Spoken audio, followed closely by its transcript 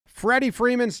Freddie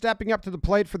Freeman stepping up to the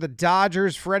plate for the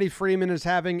Dodgers. Freddie Freeman is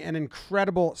having an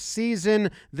incredible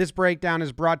season. This breakdown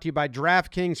is brought to you by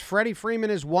DraftKings. Freddie Freeman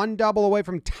is one double away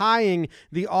from tying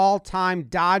the all-time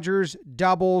Dodgers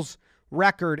doubles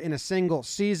record in a single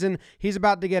season. He's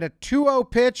about to get a 2-0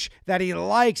 pitch that he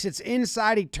likes. It's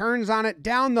inside. He turns on it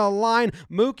down the line.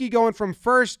 Mookie going from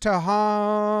first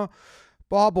to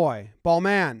ball boy, ball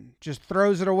man, just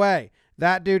throws it away.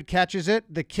 That dude catches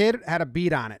it. The kid had a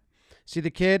beat on it. See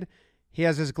the kid? He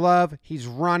has his glove. He's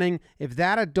running. If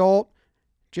that adult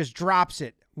just drops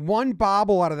it, one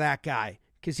bobble out of that guy,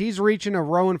 because he's reaching a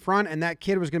row in front, and that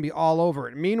kid was going to be all over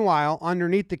it. Meanwhile,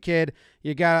 underneath the kid,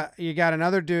 you got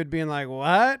another dude being like,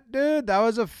 "What, dude? That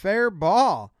was a fair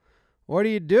ball. What are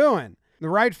you doing?" The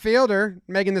right fielder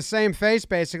making the same face,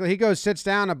 basically. He goes, sits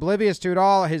down, oblivious to it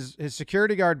all. His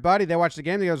security guard buddy, they watch the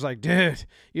game. He goes like, "Dude,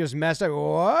 you just messed up."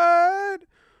 What?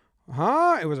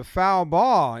 Huh? It was a foul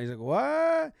ball. He's like,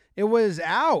 "What?" It was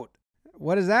out.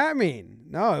 What does that mean?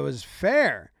 No, it was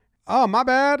fair. Oh, my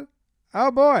bad.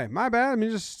 Oh, boy, my bad. Let me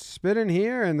just spit in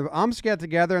here. And the umps get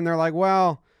together, and they're like,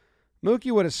 "Well,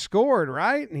 Mookie would have scored,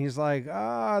 right?" And he's like,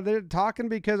 they're talking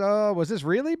because, was this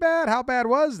really bad? How bad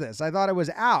was this? I thought it was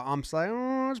out. Ump's like,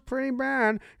 "Oh, it's pretty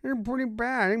bad. It's pretty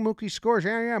bad. I think Mookie scores."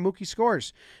 Yeah, Mookie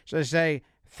scores. So they say,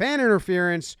 fan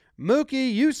interference.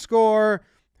 Mookie, you score.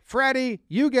 Freddie,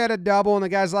 you get a double. And the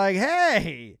guy's like,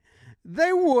 "Hey,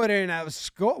 they wouldn't have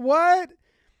scored." What?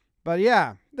 But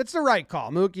yeah, that's the right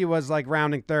call. Mookie was like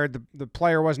rounding third. The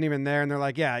player wasn't even there. And they're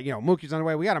like, "Yeah, Mookie's on the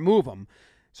way. We got to move him."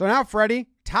 So now Freddie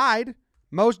tied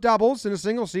most doubles in a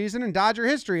single season in Dodger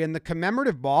history. And the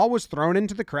commemorative ball was thrown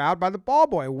into the crowd by the ball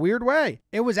boy. A weird way.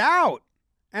 It was out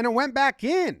and it went back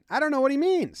in. I don't know what he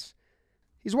means.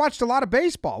 He's watched a lot of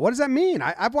baseball. What does that mean?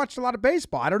 I've watched a lot of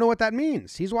baseball. I don't know what that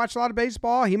means. He's watched a lot of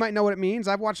baseball. He might know what it means.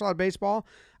 I've watched a lot of baseball.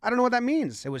 I don't know what that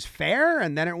means. It was fair,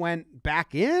 and then it went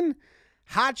back in.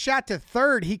 Hot shot to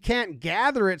third. He can't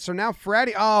gather it. So now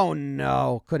Freddie, oh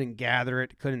no, couldn't gather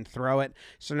it, couldn't throw it.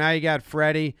 So now you got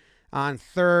Freddie on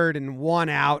third and one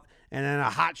out, and then a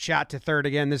hot shot to third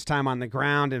again, this time on the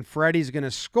ground, and Freddie's going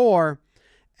to score,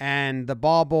 and the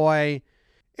ball boy,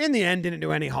 in the end, didn't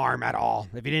do any harm at all.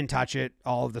 If he didn't touch it,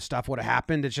 all of the stuff would have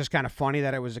happened. It's just kind of funny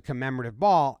that it was a commemorative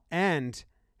ball. And,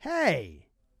 hey,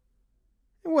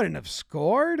 it wouldn't have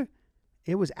scored.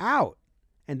 It was out.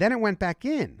 And then it went back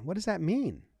in. What does that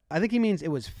mean? I think he means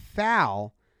it was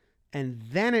foul, and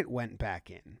then it went back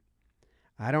in.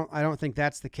 I don't think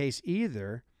that's the case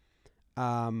either.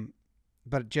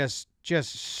 But just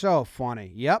so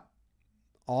funny. Yep.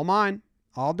 All mine.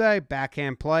 All day,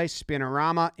 backhand play,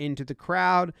 spinorama into the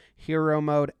crowd, hero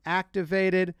mode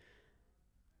activated.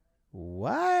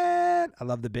 What? I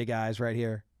love the big eyes right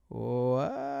here.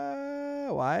 What?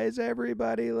 Why is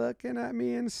everybody looking at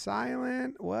me in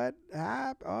silent? What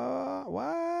happened? Oh,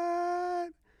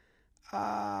 what?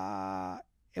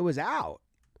 It was out.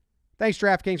 Thanks,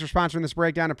 DraftKings, for sponsoring this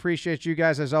breakdown. Appreciate you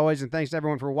guys as always, and thanks to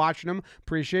everyone for watching them.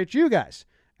 Appreciate you guys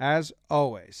as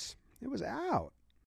always. It was out.